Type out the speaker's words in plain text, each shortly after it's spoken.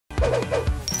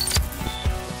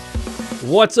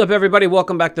What's up, everybody?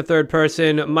 Welcome back to Third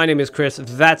Person. My name is Chris.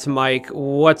 That's Mike.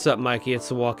 What's up, Mikey? It's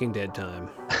The Walking Dead time.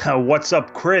 What's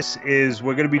up, Chris, is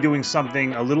we're going to be doing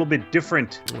something a little bit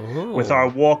different with our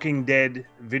Walking Dead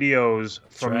videos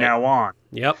from now on.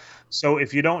 Yep. So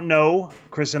if you don't know,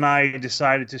 Chris and I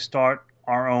decided to start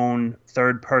our own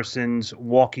Third Person's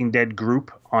Walking Dead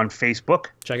group on Facebook.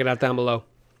 Check it out down below.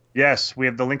 Yes, we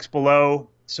have the links below.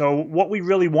 So what we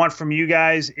really want from you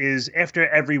guys is after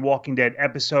every Walking Dead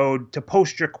episode to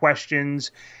post your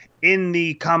questions in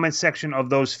the comment section of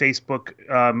those Facebook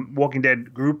Walking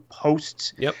Dead group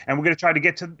posts. Yep. And we're going to try to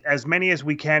get to as many as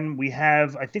we can. We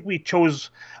have, I think we chose,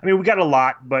 I mean, we got a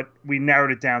lot, but we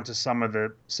narrowed it down to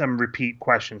some repeat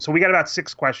questions. So we got about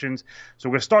 6 questions. So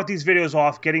we're going to start these videos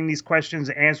off, getting these questions,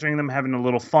 answering them, having a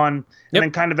little fun. And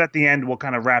then kind of at the end, we'll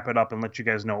kind of wrap it up and let you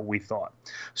guys know what we thought.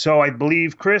 So I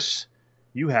believe, Chris,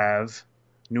 you have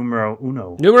numero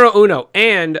uno. Numero uno.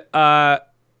 And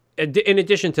in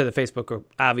addition to the Facebook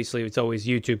group, obviously it's always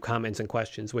YouTube comments and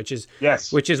questions, which is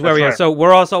where we are. So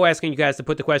we're also asking you guys to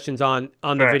put the questions on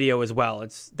the video as well.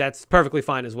 That's perfectly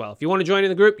fine as well. If you want to join in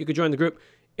the group, you could join the group.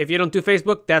 If you don't do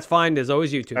Facebook, that's fine. There's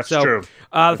always YouTube. That's true.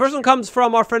 The first one comes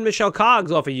from our friend Michelle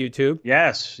Coggs off of YouTube.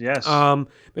 Yes.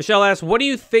 Michelle asks, what do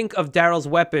you think of Daryl's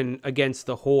weapon against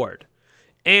the Horde?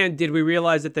 And did we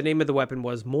realize that the name of the weapon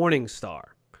was Morningstar?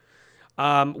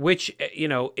 Which, you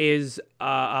know, is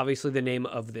obviously the name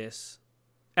of this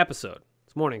episode.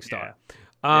 It's Morningstar.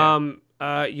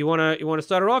 Yeah. You wanna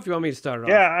start it off? You want me to start it off?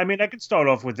 Yeah, I mean, I could start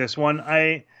off with this one.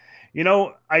 I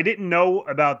didn't know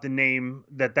about the name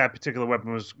that particular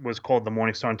weapon was called the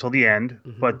Morningstar until the end,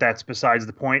 but that's besides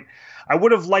the point. I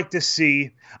would have liked to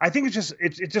see. I think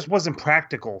it just wasn't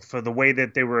practical for the way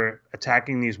that they were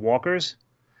attacking these walkers.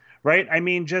 Right? I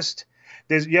mean,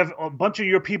 you have a bunch of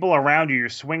your people around you. You're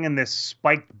swinging this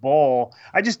spiked ball.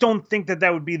 I just don't think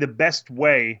that would be the best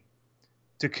way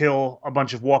to kill a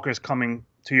bunch of walkers coming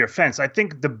to your fence. I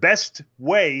think the best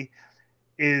way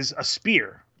is a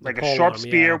spear, like a sharp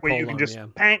spear where you can just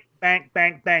bang, bang,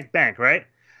 bang, bang, bang, right?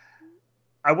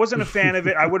 I wasn't a fan of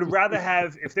it. I would rather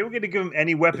have, if they were going to give him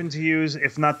any weapon to use,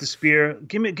 if not the spear,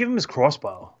 give him his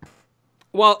crossbow.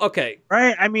 Well, okay.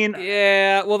 Right? I mean...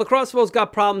 Yeah, well, the crossbow's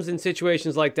got problems in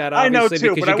situations like that, obviously. I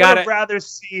know, too, but I would have rather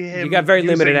see him. You got very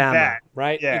limited ammo, that.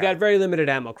 Right? Yeah. You got very limited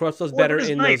ammo. Crossbow's better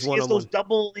in those one-on-one.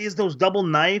 He has those double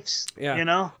knives, you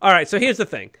know? All right, so here's the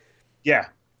thing. Yeah.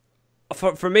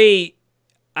 For me,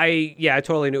 I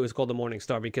totally knew it was called the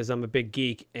Morningstar because I'm a big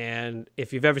geek, and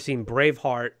if you've ever seen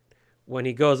Braveheart, when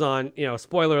he goes on, you know,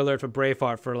 spoiler alert for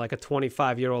Braveheart for like a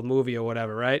 25-year-old movie or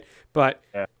whatever, right? But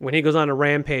when he goes on a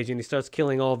rampage and he starts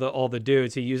killing all the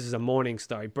dudes, he uses a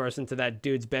Morningstar. He bursts into that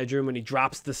dude's bedroom and he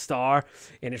drops the star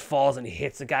and it falls and he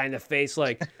hits the guy in the face.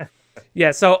 Like,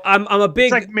 yeah. So I'm a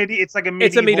big. It's like a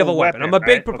medieval weapon. I'm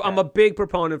a big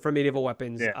proponent for medieval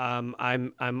weapons. Yeah.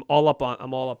 I'm all up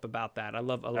about that. I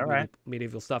love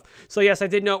medieval stuff. So yes, I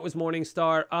did know it was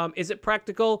Morningstar. Is it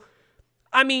practical?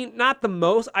 I mean, not the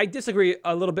most. I disagree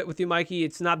a little bit with you, Mikey.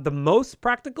 It's not the most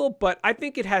practical, but I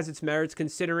think it has its merits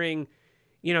considering,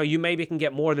 you know, you maybe can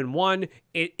get more than one.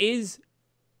 It is,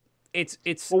 it's.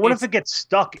 Well, what if it gets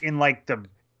stuck in like the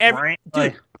brain?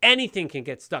 Dude, anything can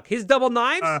get stuck. His double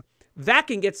knives, that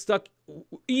can get stuck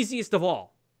easiest of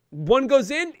all. One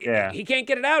goes in, he can't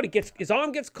get it out. His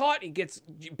arm gets caught, he gets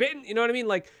bitten. You know what I mean?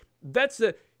 Like that's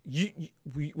the.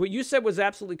 What you said was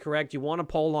absolutely correct. You want a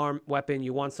polearm weapon.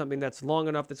 You want something that's long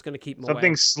enough that's going to keep them away.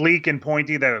 Something sleek and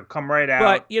pointy that'll come right out.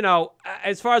 But, you know,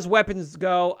 as far as weapons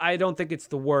go, I don't think it's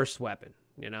the worst weapon,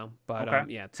 you know.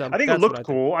 But, yeah. So I think it looked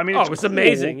cool. I mean, it was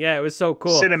amazing. Yeah, it was so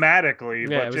cool. Cinematically.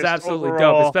 Yeah, it was absolutely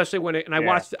dope, especially when it, and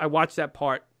I watched that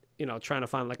part, you know, trying to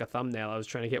find like a thumbnail. I was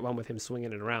trying to get one with him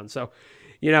swinging it around. So,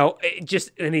 you know, it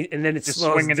just, and then it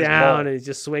slows down and he's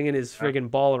just swinging his friggin'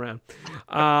 ball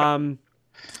around.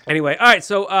 Anyway, all right.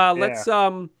 So let's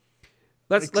move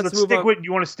on.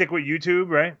 You want to stick with YouTube,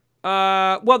 right?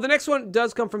 Well, the next one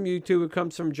does come from YouTube. It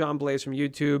comes from John Blaze from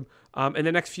YouTube, and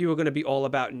the next few are going to be all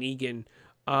about Negan.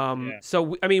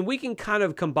 So I mean, we can kind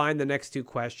of combine the next 2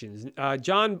 questions.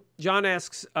 John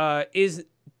asks, "Is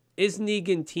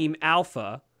Negan Team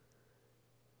Alpha?"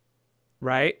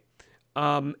 Right?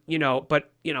 You know,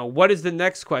 but you know, what is the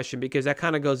next question? Because that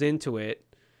kind of goes into it.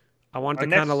 I want to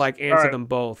kind of like answer them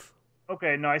both.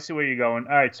 Okay, no, I see where you're going.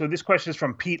 All right, so this question is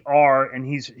from Pete R, and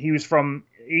he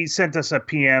sent us a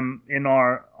PM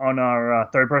on our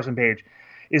third person page.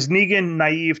 Is Negan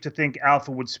naive to think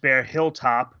Alpha would spare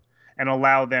Hilltop and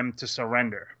allow them to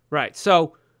surrender? Right.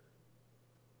 So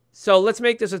let's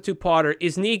make this a 2-parter.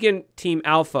 Is Negan Team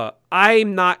Alpha?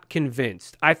 I'm not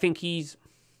convinced. I think he's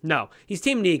No, he's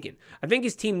Team Negan. I think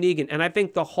he's Team Negan, and I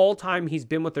think the whole time he's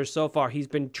been with her so far, he's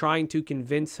been trying to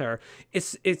convince her.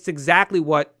 It's exactly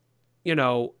what, you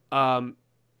know,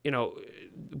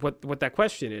 what that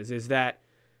question is that,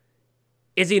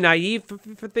 is he naive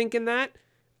for thinking that?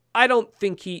 I don't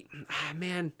think he,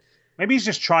 man. Maybe he's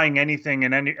just trying anything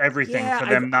and everything for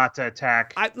them not to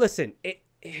attack. Listen,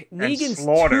 Negan's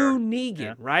slaughter. too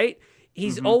Negan, right?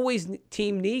 He's always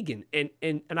Team Negan, and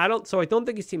I don't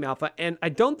think he's Team Alpha, and I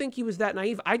don't think he was that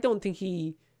naive. I don't think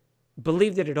he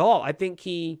believed it at all. I think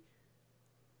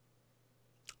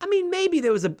maybe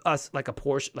there was a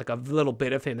portion, like a little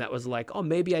bit of him that was like, oh,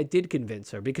 maybe I did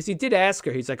convince her, because he did ask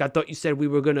her. He's like, I thought you said we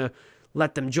were gonna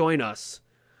let them join us,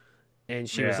 and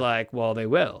she was like, well, they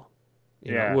will,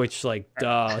 you know, which like,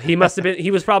 duh. He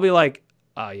was probably like,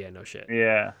 oh yeah, no shit.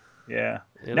 Yeah.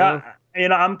 Now,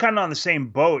 I'm kind of on the same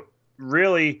boat.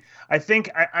 Really, I think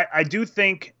I do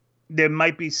think there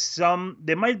might be a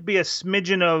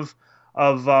smidgen of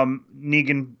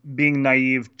Negan being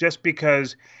naive, just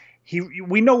because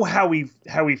we know how he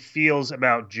feels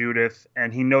about Judith,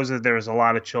 and he knows that there's a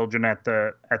lot of children at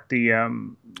the I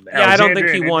don't think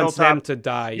he wants them to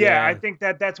die. Yeah, I think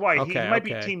that's why he might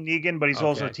be Team Negan, but he's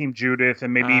also Team Judith,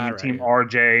 and maybe even Team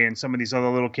RJ and some of these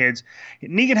other little kids.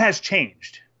 Negan has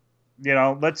changed. You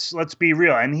know, let's be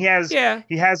real, and he has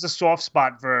a soft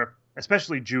spot for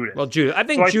especially Judith. Well, Judith, I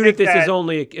think Judith is his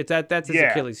only. That's his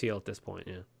Achilles heel at this point.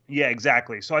 Yeah. Yeah,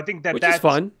 exactly. So I think that's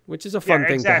fun, which is a fun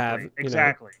thing to have.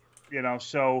 Exactly. You know,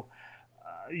 so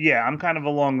I'm kind of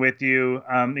along with you.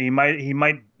 He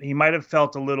might have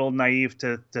felt a little naive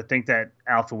to think that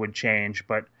Alpha would change,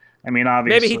 but I mean,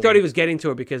 obviously, maybe he thought he was getting to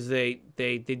her because they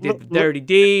did the dirty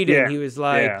deed, and he was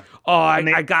like, "Oh,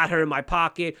 I got her in my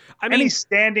pocket." I mean, and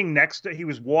he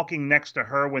was walking next to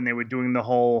her when they were doing the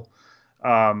whole.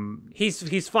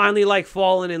 He's finally like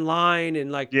fallen in line,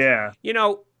 and like, you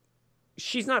know,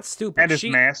 she's not stupid. And his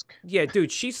mask. Yeah,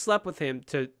 dude, she slept with him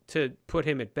to put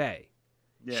him at bay.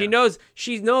 Yeah. She knows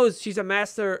she's a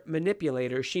master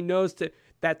manipulator. She knows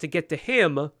that to get to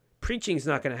him, preaching's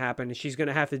not going to happen, and she's going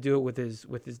to have to do it with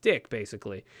his dick,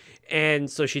 basically. And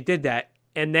so she did that,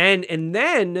 and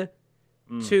then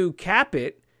to cap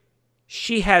it,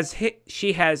 she has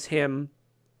him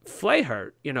flay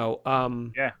her. You know,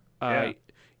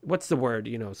 what's the word?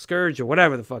 You know, scourge or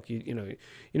whatever the fuck you know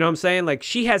what I'm saying? Like,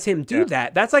 she has him do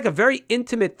that. That's like a very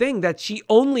intimate thing that she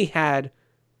only had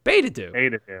Beta do.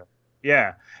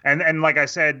 Yeah. And like I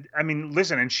said, I mean,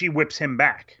 listen, and she whips him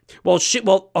back. Well,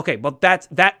 that's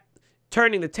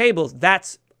turning the tables.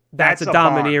 That's a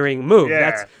domineering move.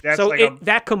 Yeah,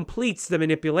 that completes the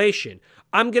manipulation.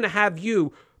 I'm going to have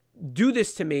you do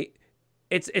this to me.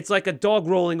 It's like a dog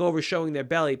rolling over showing their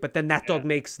belly, but then that dog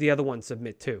makes the other one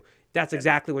submit too. That's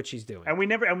exactly what she's doing. And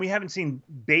we haven't seen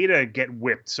Beta get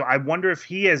whipped. So I wonder if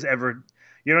he has ever,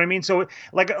 you know what I mean? So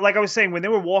like I was saying, when they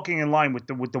were walking in line with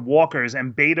the walkers,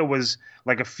 and Beta was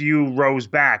like a few rows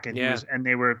back, and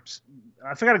they were,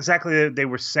 I forgot exactly what they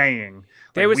were saying.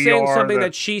 They were saying something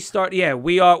that she started. Yeah,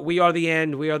 we are the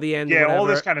end. We are the end. Yeah, all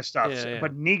this kind of stuff.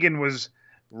 But Negan was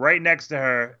right next to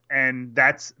her, and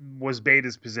was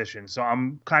Beta's position. So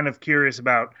I'm kind of curious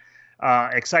about.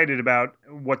 Excited about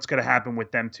what's going to happen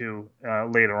with them two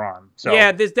later on. So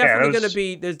there's definitely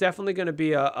going to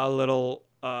be a little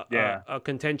a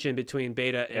contention between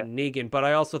Beta and Negan. But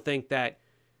I also think that,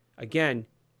 again,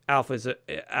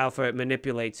 Alpha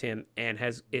manipulates him and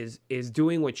is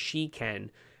doing what she can,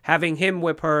 having him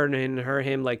whip her and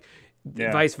him like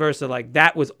vice versa. Like,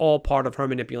 that was all part of her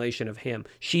manipulation of him.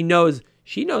 She knows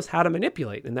how to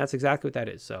manipulate, and that's exactly what that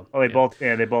is. So, they both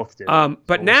do.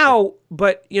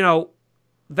 But you know,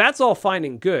 that's all fine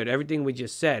and good, everything we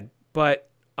just said. But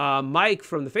Mike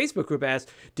from the Facebook group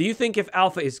asked, "Do you think if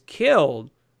Alpha is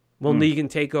killed, will Negan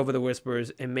take over the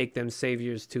Whisperers and make them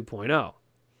Saviors 2.0?"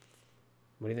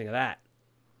 What do you think of that?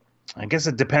 I guess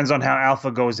it depends on how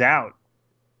Alpha goes out.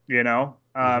 You know,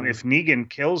 if Negan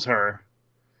kills her.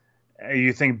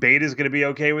 You think Beta's going to be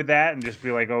okay with that and just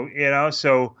be like, oh, you know?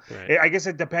 So I guess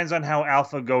it depends on how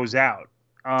Alpha goes out.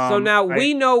 So now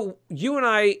we know, you and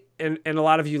I and a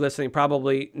lot of you listening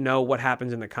probably know what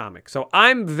happens in the comic. So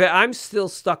I'm still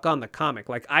stuck on the comic.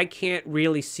 Like, I can't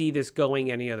really see this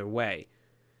going any other way.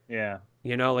 Yeah.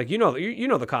 You know, like, you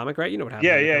know the comic, right? You know what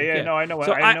happens. Yeah. No, I know what,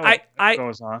 so I know what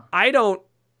goes on. I don't.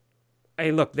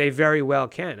 Hey, look, they very well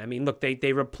can. I mean, look,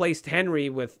 they replaced Henry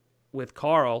with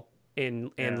Carl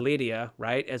and Lydia,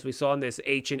 right? As we saw in this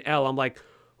H and L, I'm like,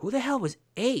 who the hell was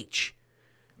H?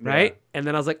 Right? And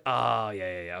then I was like, oh,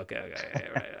 okay,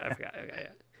 right. I forgot. Okay,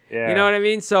 yeah. You know what I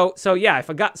mean? So yeah, I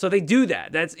forgot. So they do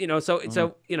that. That's, you know,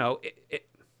 so you know,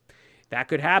 that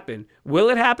could happen. Will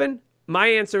it happen? my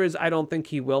answer is I don't think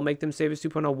he will make them Savers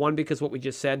 2.0. One, because what we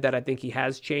just said, that I think he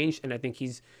has changed, and I think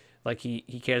he's like he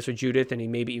cares for Judith, and he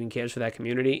maybe even cares for that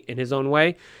community in his own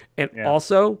way. And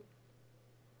also,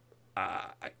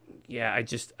 I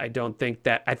don't think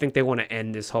that. I think they want to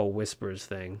end this whole Whispers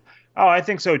thing. Oh, I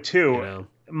think so too.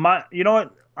 You know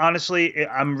what? Honestly,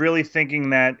 I'm really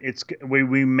thinking that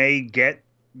we may get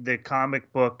the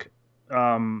comic book,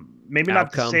 maybe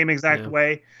not the same exact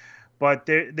way, but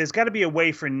there's got to be a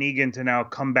way for Negan to now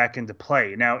come back into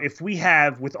play. Now, if we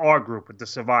have with our group, with the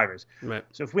survivors, right.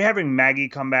 So if we're having Maggie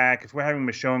come back, if we're having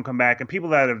Michonne come back, and people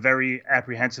that are very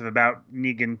apprehensive about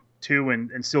Negan too,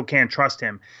 and still can't trust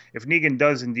him, if Negan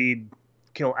does indeed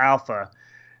kill Alpha,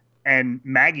 and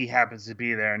Maggie happens to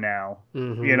be there now,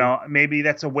 you know, maybe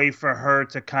that's a way for her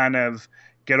to kind of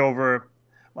get over.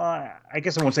 Well, I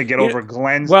guess I won't say get over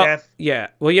Glenn's death. Yeah.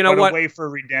 Well, you know but what? A way for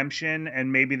redemption,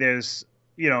 and maybe there's,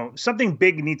 you know, something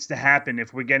big needs to happen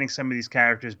if we're getting some of these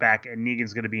characters back, and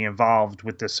Negan's going to be involved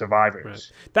with the survivors. Right.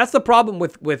 That's the problem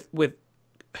with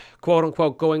quote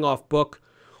unquote going off book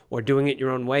or doing it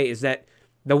your own way, is that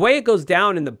the way it goes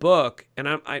down in the book, and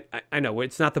I know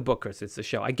it's not the book, Chris, it's the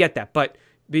show. I get that, but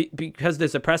because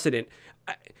there's a precedent,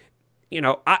 I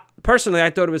personally, I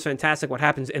thought it was fantastic what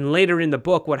happens. And later in the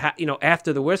book,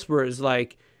 after the Whisperers,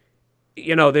 like,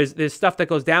 there's stuff that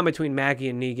goes down between Maggie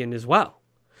and Negan as well.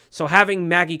 So having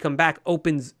Maggie come back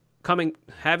opens up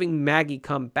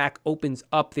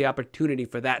the opportunity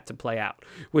for that to play out,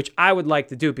 which I would like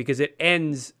to do, because it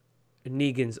ends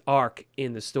Negan's arc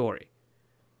in the story.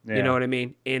 Yeah. You know what I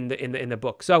mean? In the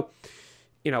book. So,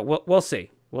 we'll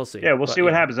see. We'll see. Yeah, we'll see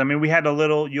what happens. I mean, we had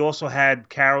you also had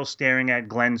Carol staring at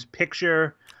Glenn's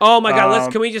picture. Oh my God!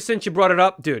 Can we just, since you brought it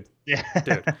up, dude? Yeah,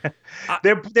 dude.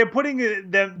 they're putting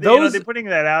they're putting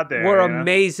that out there. Were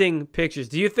amazing pictures.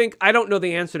 Do you think? I don't know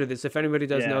the answer to this. If anybody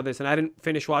does know this, and I didn't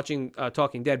finish watching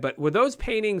Talking Dead, but were those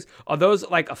paintings? Are those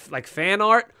like fan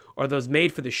art? Or are those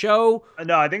made for the show?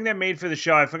 No, I think they're made for the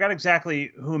show. I forgot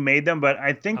exactly who made them, but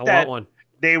I think want one.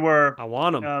 They were. I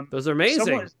want them. Those are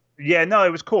amazing. Yeah, no, it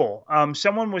was cool.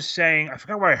 Someone was saying, I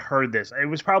forgot where I heard this. It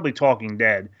was probably Talking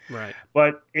Dead. Right.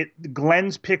 But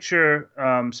Glenn's picture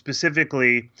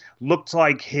specifically looked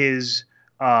like his.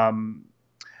 I don't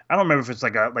remember if it's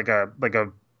like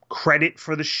a credit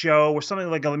for the show or something,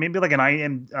 maybe like an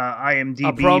IMDb.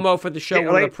 A promo for the show,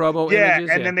 one of the promo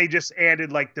images. And then they just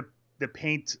added like the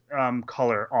paint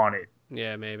color on it.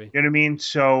 Yeah, maybe. You know what I mean?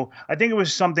 So I think it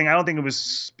was something. I don't think it was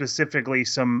specifically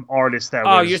some artist that.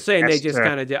 Oh, you're saying they just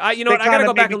kind of did. You know what? I gotta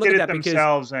go back and look at that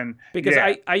because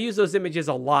I use those images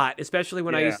a lot, especially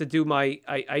when I used to do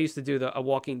I used to do a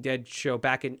Walking Dead show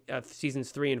back in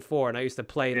seasons 3 and 4, and I used to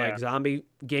play like zombie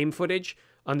game footage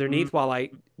underneath while I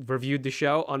reviewed the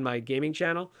show on my gaming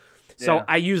channel. So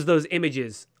I use those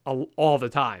images all the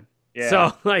time.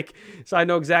 Yeah. So I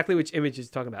know exactly which image he's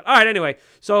talking about. All right. Anyway,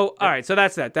 all right. So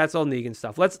that's that. That's all Negan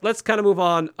stuff. Let's kind of move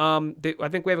on. I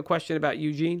think we have a question about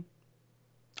Eugene.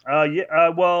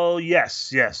 Well,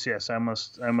 yes. I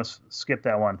must skip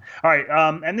that one. All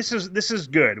right. And this is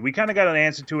good. We kind of got an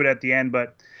answer to it at the end,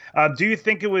 but do you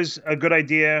think it was a good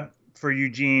idea for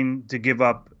Eugene to give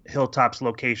up Hilltop's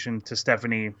location to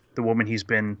Stephanie, the woman he's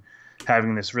been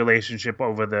having this relationship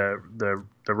over the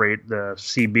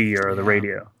CB or the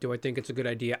radio? Do I think it's a good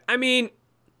idea? I mean,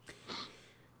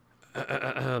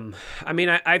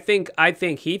 I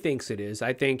think he thinks it is.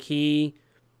 I think he,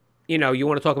 you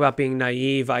want to talk about being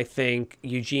naive. I think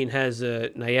Eugene has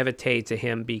a naivete to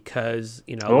him because,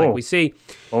 like we see.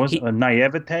 What was a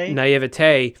naivete?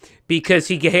 Naivete, because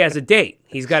he has a date.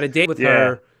 He's got a date with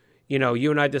her. You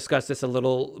and I discussed this a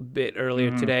little bit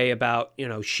earlier today about,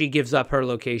 she gives up her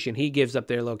location. He gives up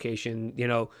their location,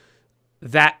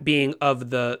 that being of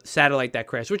the satellite that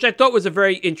crashed, which I thought was a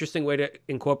very interesting way to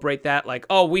incorporate that. Like,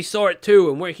 oh, we saw it too,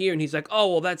 and we're here. And he's like,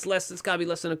 oh, well, it's got to be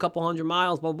less than a couple hundred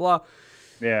miles, blah, blah, blah.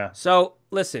 Yeah. So,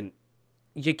 listen,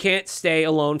 you can't stay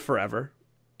alone forever.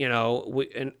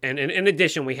 And in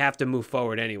addition, we have to move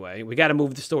forward anyway. We got to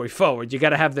move the story forward. You got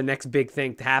to have the next big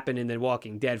thing to happen in The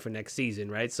Walking Dead for next season,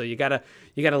 right? So you gotta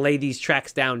lay these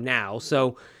tracks down now.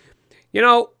 So,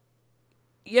 no,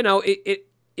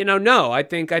 I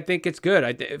think it's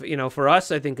good. For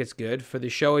us, I think it's good. For the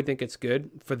show, I think it's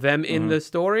good. For them in the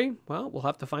story, well, we'll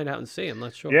have to find out and see. I'm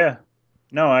not sure. Yeah.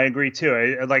 No, I agree too.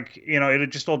 It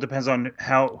just all depends on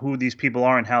who these people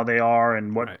are and how they are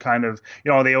and what kind of,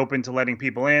 are they open to letting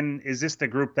people in? Is this the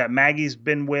group that Maggie's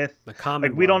been with? The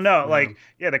Commonwealth. We don't know.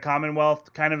 The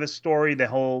Commonwealth kind of a story, the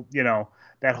whole,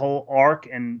 that whole arc,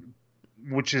 and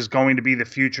which is going to be the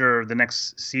future of the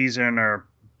next season or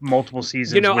multiple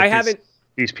seasons. I haven't.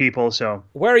 these people. So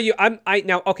Where are you? I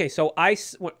now okay. So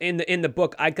in the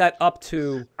book I got up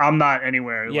to. I'm not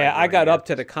anywhere. Yeah, like I where got he up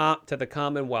to is. the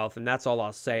Commonwealth, and that's all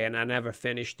I'll say. And I never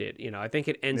finished it. I think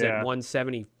it ends at Yeah,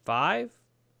 175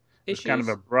 it was kind of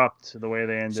issues. abrupt the way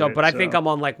they ended So, it. but I think So I'm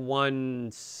on like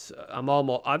one. I'm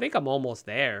almost. I think I'm almost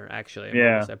there. Actually, I'm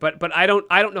almost yeah, there. But I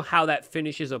don't know how that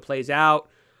finishes or plays out.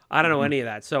 I don't know hmm any of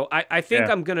that. So I think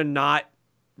yeah, I'm gonna not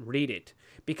read it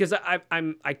because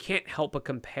I can't help but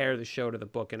compare the show to the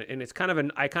book, and it's kind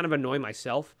of I kind of annoy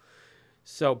myself.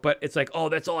 So, but it's like, oh,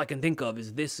 that's all I can think of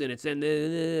is this, and it's in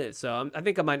this. So I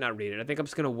think I might not read it. I think I'm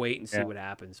just gonna wait and see yeah. what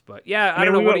happens. But yeah, I I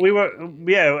don't mean, know we were,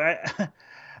 yeah.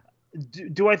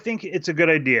 Do I think it's a good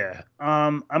idea?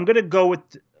 I'm gonna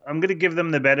give them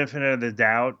the benefit of the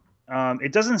doubt.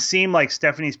 It doesn't seem like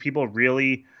Stephanie's people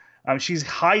really. She's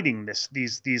hiding this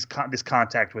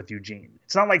contact with Eugene.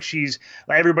 It's not like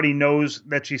like everybody knows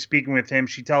that she's speaking with him.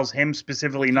 She tells him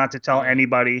specifically not to tell yeah,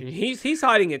 anybody. and he's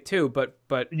hiding it too, but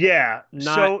Yeah,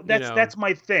 not so that's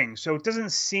my thing. So it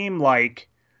doesn't seem like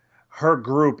her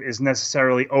group is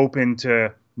necessarily open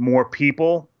to more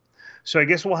people. So I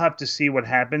guess we'll have to see what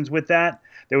happens with that.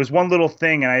 There was one little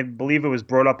thing, and I believe it was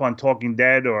brought up on Talking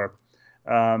Dead, or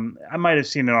I might have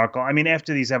seen an article. I mean,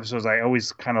 after these episodes, I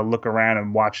always kind of look around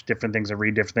and watch different things and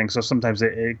read different things. So sometimes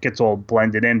it gets all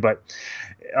blended in. But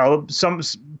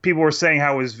people were saying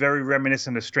how it was very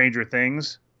reminiscent of Stranger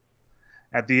Things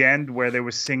at the end, where they were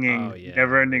oh singing yeah,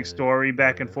 "Never-Ending Story"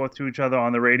 back and yeah. forth to each other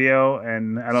on the radio.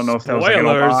 And I don't know if that was like an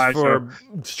Spoilers homage or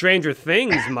for Stranger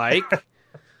Things, Mike.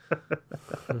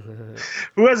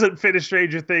 who hasn't finished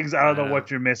Stranger Things? I don't know I know.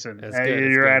 what you're missing. It's good.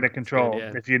 It's You're good. out of It's good. control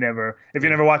Yeah. if you never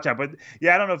Yeah. watch that. But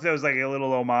yeah, I don't know if there was like a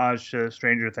little homage to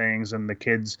Stranger Things and the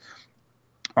kids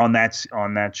on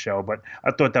that show. But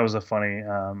I thought that was a funny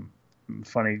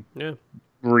Yeah.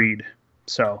 read.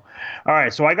 So, all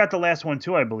right. So I got the last one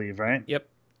too, I believe, right? Yep.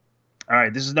 All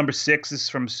right. This is number 6. This is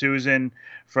from Susan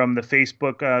from the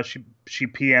Facebook. She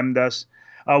PM'd us.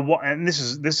 And this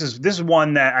is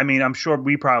one that, I mean, I'm sure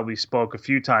we probably spoke a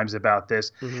few times about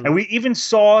this, Hmm. and we even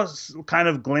saw kind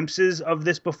of glimpses of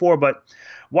this before. But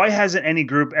why hasn't any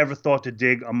group ever thought to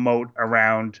dig a moat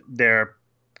around their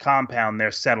compound,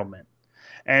 their settlement?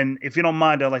 And if you don't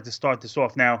mind, I'd like to start this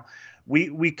off. Now,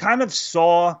 we kind of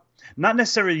saw, not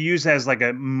necessarily used as like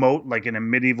a moat, like in a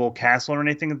medieval castle or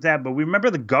anything like that, but we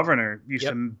remember the governor used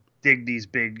Yep. to dig these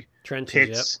big Trenches.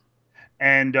 pits.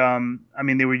 And I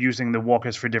mean, they were using the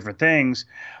walkers for different things,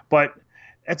 but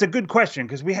it's a good question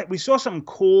because we saw something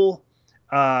cool.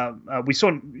 We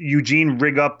saw Eugene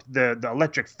rig up the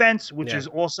electric fence, which Yeah. is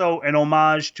also an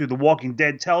homage to the Walking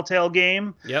Dead Telltale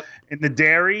game Yep. in the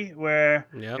dairy. Where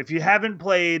Yep. if you haven't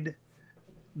played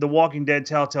the Walking Dead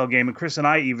Telltale game, and Chris and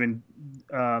I even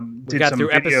We did got some through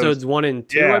videos. episodes 1 and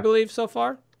 2, Yeah. I believe, so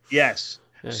far. Yes.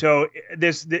 Yeah. So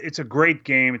it's a great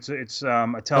game. It's a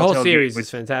The Telltale whole series game.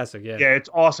 is fantastic. Yeah. Yeah, it's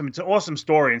awesome. It's an awesome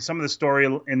story, and some of the story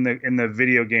in the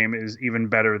video game is even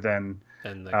better than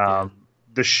And like, yeah.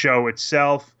 the show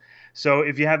itself. So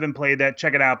if you haven't played that,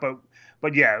 check it out.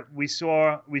 But yeah, we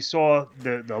saw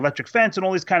the electric fence and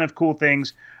all these kind of cool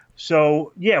things.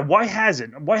 So yeah, why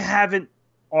haven't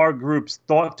our groups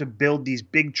thought to build these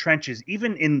big trenches?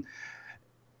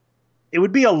 It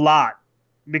would be a lot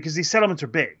because these settlements are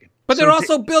big. But So they're to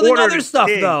also building order other to stuff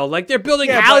dig- though. Like they're building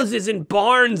Yeah, but- houses and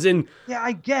barns and Yeah,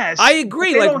 I guess. I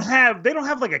agree, They like- don't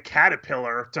have like a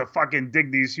caterpillar to fucking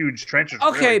dig these huge trenches.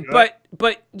 okay, really good.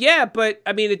 but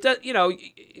I mean it does.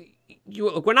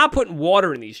 We're not putting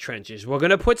water in these trenches. We're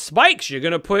gonna put spikes. You're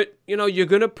gonna put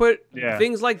Yeah.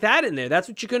 things like that in there. That's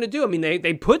what you're gonna do. I mean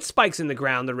they put spikes in the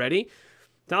ground already.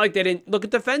 It's not like they didn't look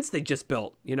at the fence they just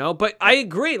built. But I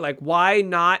agree. Like why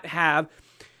not have?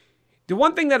 The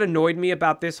one thing that annoyed me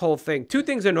about this whole thing, two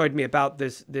things annoyed me about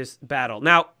this battle.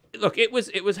 Now, look, it was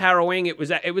harrowing. It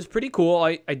was pretty cool.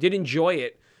 I did enjoy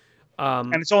it.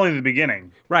 And it's only the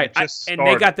beginning. Right. It just And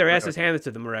they got their started. asses handed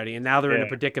to them already, and now they're in a Yeah.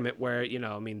 predicament where,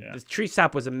 I mean, the tree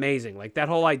sap was amazing. Like that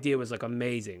whole idea was like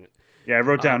amazing. Yeah, I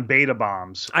wrote down beta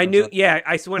bombs. I knew,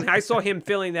 when I saw him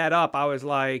filling that up, I was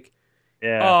like,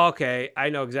 Yeah. oh, okay, I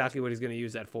know exactly what he's going to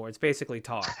use that for. It's basically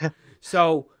tar.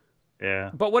 So,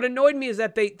 Yeah. but what annoyed me is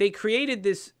that they created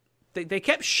this, they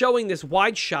kept showing this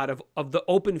wide shot of the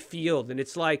open field. And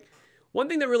it's like, one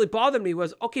thing that really bothered me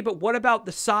was, okay, but what about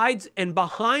the sides and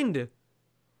behind?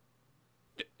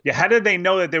 Yeah. How did they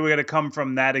know that they were going to come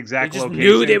from that They exact just location?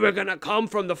 knew they were going to come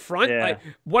from the front. Yeah. Like,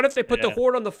 what if they put the Yeah.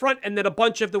 horde on the front and then a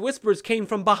bunch of the Whisperers came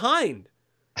from behind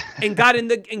and got in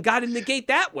the gate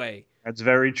that way? That's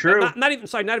very true. Not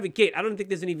even gate. I don't think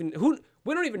there's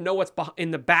we don't even know what's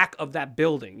in the back of that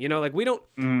building. Like we don't,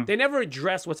 they never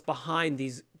address what's behind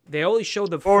these They only show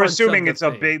the Or fronts assuming of it's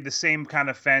the thing. the same kind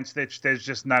of fence that there's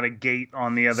just not a gate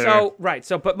on the other. So right.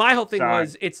 So, but my whole thing side.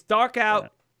 was, it's dark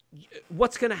out.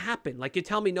 What's going to happen? Like, you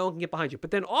tell me no one can get behind you.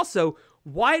 But then also,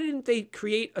 why didn't they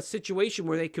create a situation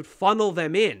where they could funnel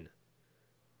them in?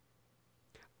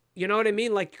 You know what I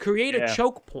mean? Like, create a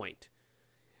choke point.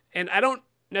 And I don't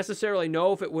necessarily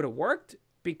know if it would have worked,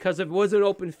 because if it was an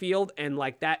open field and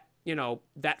like that, you know,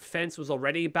 that fence was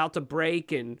already about to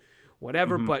break and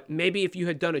whatever. But maybe if you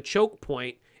had done a choke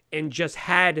point and just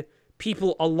had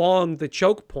people along the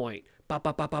choke point,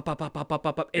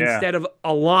 instead of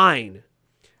a line.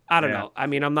 I don't know. I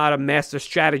mean, I'm not a master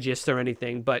strategist or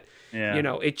anything, but you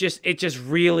know, it just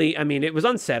really, I mean, it was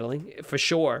unsettling for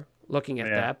sure looking at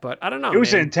that, but I don't know. It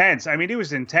was intense. I mean, it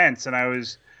was intense, and I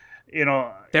was, you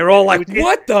know, they're all like,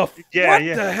 what the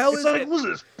hell is like, it? Was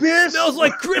this piss? Smells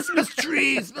like Christmas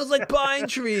trees. Smells like pine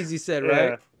trees, he said,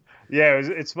 right? Yeah,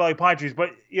 it smelled like pine trees.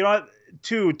 But, you know,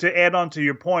 too, to add on to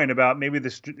your point about maybe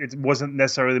it wasn't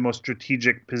necessarily the most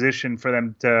strategic position for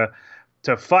them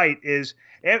to fight, is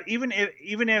even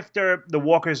if the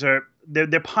walkers are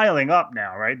they're piling up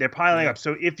now, right? They're piling up.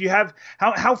 So if you have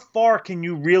how far can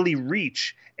you really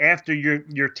reach after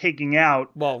you're taking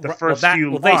out the first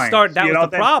few lines? They start. That was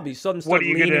the problem. Some start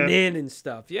leaning in and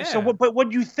stuff. Yeah. So but what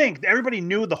do you think? Everybody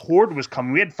knew the horde was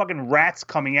coming. We had fucking rats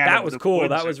coming out. That was cool.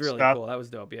 That was really cool. That was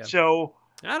dope. Yeah. So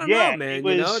I don't know, man.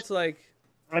 You know, it's like,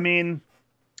 I mean,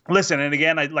 listen, and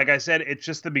again, like I said, it's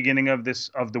just the beginning of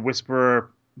the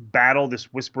Whisperer battle,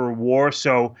 this Whisperer war.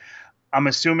 So I'm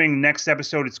assuming next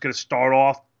episode it's going to start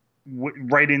off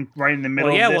right in the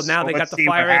middle. Well, yeah. Of this. Well, now so they got the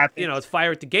fire. You know, it's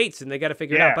fire at the gates, and they got to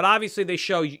figure it out. But obviously, they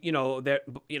show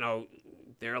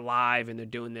they're alive and they're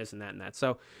doing this and that and that.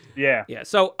 So yeah.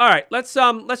 So all right, let's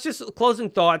just closing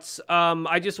thoughts.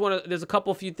 I just want to. There's a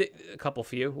couple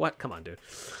few. What? Come on, dude.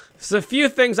 There's a few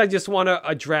things I just want to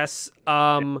address.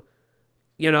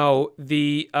 You know,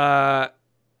 the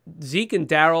Zeke and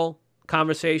Daryl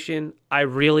conversation I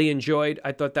really enjoyed.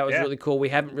 I thought that was really cool. We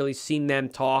haven't really seen them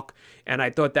talk, and I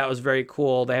thought that was very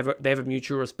cool. They have a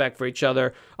mutual respect for each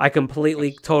other. I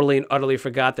completely, totally, and utterly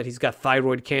forgot that he's got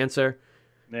thyroid cancer.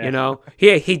 Yeah. You know,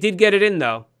 he did get it in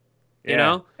though. You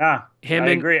know, I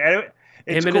agree. It's him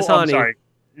and cool. his honey. I'm sorry.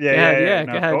 Go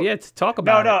ahead. Yeah, talk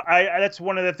about it. That's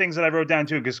one of the things that I wrote down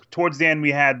too, because towards the end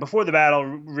before the battle,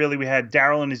 really we had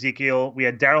Daryl and Ezekiel. We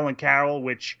had Daryl and Carol,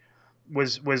 which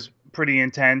was pretty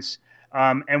intense.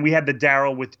 And we had the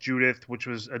Daryl with Judith, which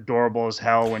was adorable as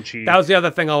hell when she. That was the other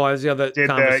thing. Was the other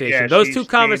conversation. Those two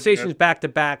conversations back to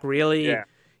back, really. Yeah.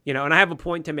 You know, and I have a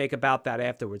point to make about that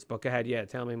afterwards. But go ahead,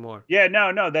 tell me more. Yeah,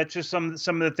 no, that's just some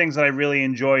of the things that I really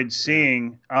enjoyed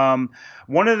seeing.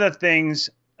 One of the things,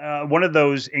 one of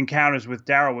those encounters with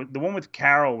Daryl, the one with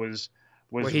Carol was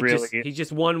really. He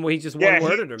just one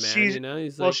worded her, man. You know,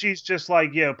 he's like, she's just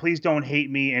like, please don't hate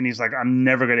me, and he's like, I'm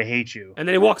never gonna hate you. And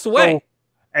then he walks away.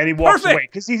 And he walks away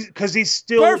because he's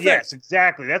still perfect. Yes,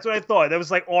 exactly. That's what I thought. That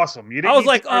was like awesome. I was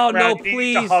like, oh no,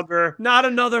 please, hug her. Not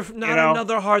another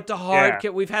heart to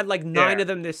heart. We've had like 9 of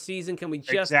them this season. Can we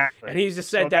just? Exactly. And he just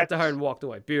said that to her and walked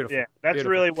away. Beautiful. Yeah, that's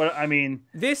really what I mean.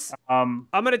 This, I'm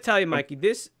gonna tell you, Mikey.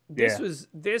 This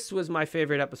was my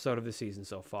favorite episode of the season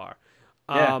so far.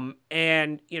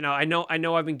 And you know, I know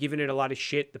I've been giving it a lot of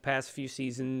shit the past few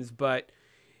seasons, but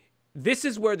this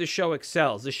is where the show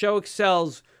excels. The show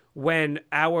excels when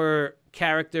our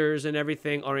characters and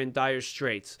everything are in dire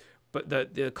straits. But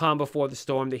the calm before the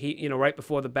storm, the heat, you know, right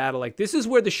before the battle, like this is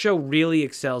where the show really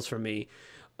excels for me.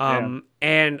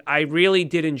 And I really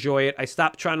did enjoy it. I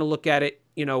stopped trying to look at it,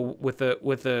 you know, with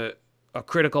a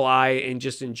critical eye and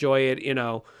just enjoy it, you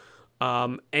know.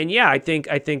 And yeah, I think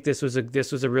this was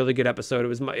a really good episode.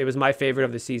 It was my favorite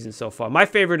of the season so far. My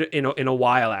favorite in a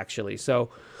while, actually. So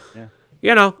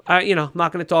you know, I'm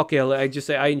not going to talk ill. I just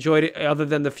say I enjoyed it, other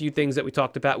than the few things that we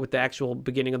talked about with the actual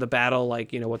beginning of the battle,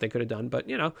 like, you know, what they could have done. But,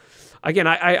 you know, again,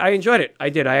 I enjoyed it. I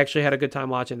did. I actually had a good time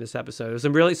watching this episode. It was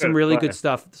some really good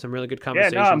stuff, some really good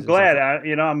conversations. Yeah, no, I'm glad.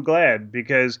 I'm glad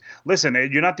because, listen,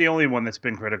 you're not the only one that's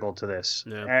been critical to this.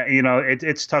 Yeah. You know,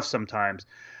 it's tough sometimes.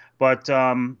 But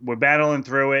we're battling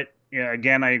through it. Yeah,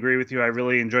 again, I agree with you. I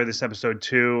really enjoyed this episode,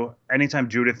 too. Anytime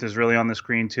Judith is really on the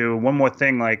screen, too. One more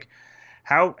thing, like,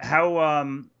 how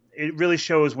it really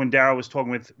shows when Daryl was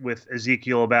talking with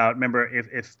Ezekiel about, remember,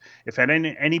 if at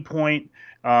any point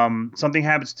something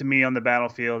happens to me on the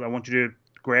battlefield, I want you to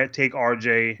take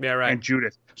RJ Yeah, right. and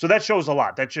Judith. So that shows a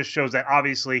lot. That just shows that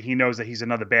obviously he knows that he's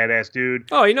another badass dude.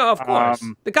 Oh, of course.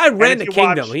 The guy ran the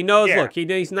kingdom. He knows. Yeah, Look,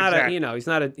 he's not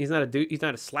exactly. he's not a dude. He's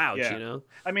not a slouch. Yeah.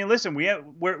 I mean, listen,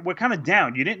 we're kind of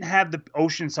down. You didn't have the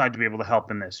Oceanside to be able to help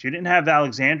in this. You didn't have the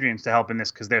Alexandrians to help in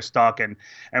this because they're stuck, and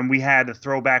we had a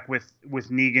throwback with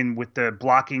Negan with the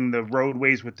blocking the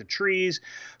roadways with the trees.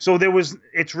 So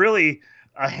it's really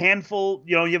a handful.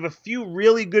 You have a few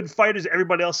really good fighters.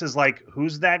 Everybody else is like,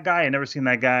 who's that guy? I never seen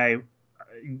that guy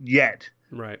yet.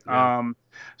 Right. Yeah.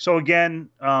 So again,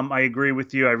 I agree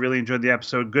with you. I really enjoyed the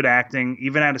episode. Good acting,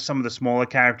 even out of some of the smaller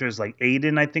characters like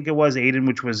Aiden. I think it was Aiden,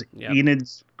 which was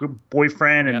Enid's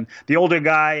boyfriend, and the older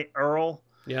guy Earl.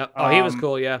 Yeah. Oh, he was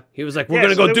cool. Yeah. He was like, "We're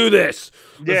gonna go do this.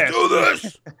 Let's do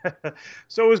this."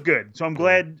 So it was good. So I'm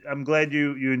glad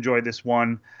you enjoyed this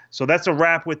one. So that's a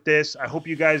wrap with this. I hope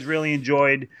you guys really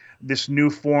enjoyed this new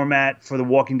format for the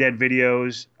Walking Dead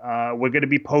videos. We're going to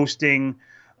be posting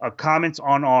comments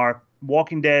on our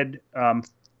Walking Dead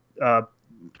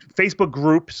Facebook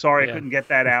group. Sorry, I couldn't get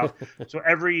that out. So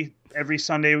every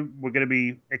Sunday we're going to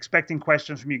be expecting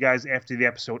questions from you guys after the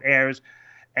episode airs,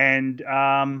 and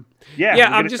we're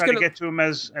going to try to get to them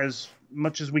as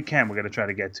much as we can. We're going to try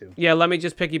to get to. Yeah, let me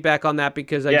just piggyback on that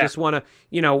because I just want to,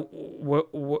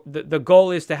 the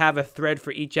goal is to have a thread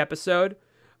for each episode,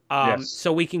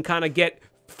 so we can kind of get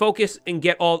focus and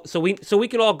get all, so we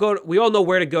can all go. We all know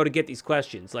where to go to get these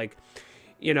questions, like.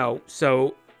 We'll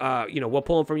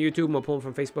pull them from YouTube and we'll pull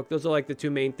them from Facebook. Those are like the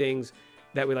two main things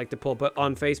that we like to pull. But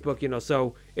on Facebook,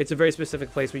 so it's a very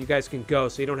specific place where you guys can go,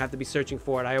 so you don't have to be searching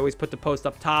for it. I always put the post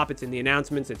up top. It's in the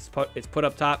announcements. It's put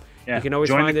up top. Yeah. You can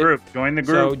always find it. Join the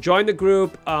group. So join the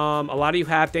group. A lot of you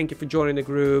have. Thank you for joining the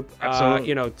group.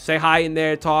 Absolutely. Say hi in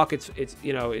there. Talk. It's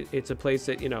a place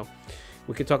that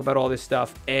we can talk about all this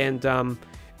stuff. And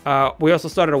we also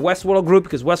started a Westworld group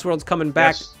because Westworld's coming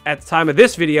back at the time of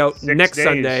this video next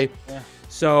Sunday. Yeah.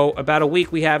 So about a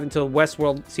week we have until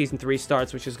Westworld Season 3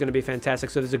 starts, which is going to be fantastic.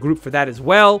 So there's a group for that as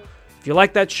well. If you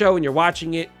like that show and you're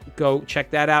watching it, go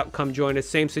check that out. Come join us.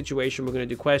 Same situation. We're going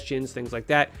to do questions, things like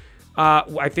that.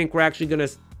 I think we're actually going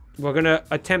to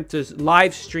attempt to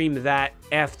live stream that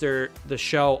after the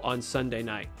show on Sunday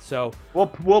night. So we'll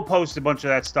post a bunch of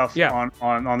that stuff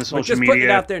on the social media. Just putting it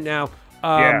out there now.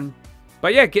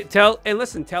 But yeah, tell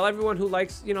everyone who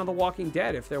likes, The Walking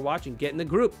Dead, if they're watching, get in the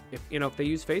group. If they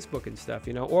use Facebook and stuff,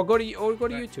 or go to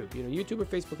YouTube. YouTube or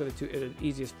Facebook are the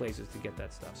easiest places to get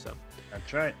that stuff. So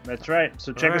that's right.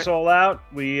 So check us all out.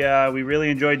 We really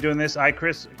enjoyed doing this.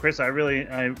 Chris,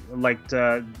 I liked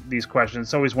these questions.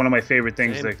 It's always one of my favorite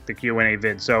things, the Q&A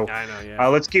vid. So I know, yeah.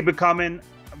 Let's keep it coming.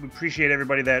 We appreciate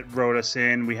everybody that wrote us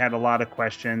in. We had a lot of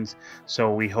questions,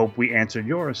 so we hope we answered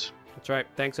yours. That's right.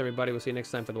 Thanks, everybody. We'll see you next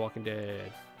time for The Walking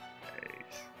Dead.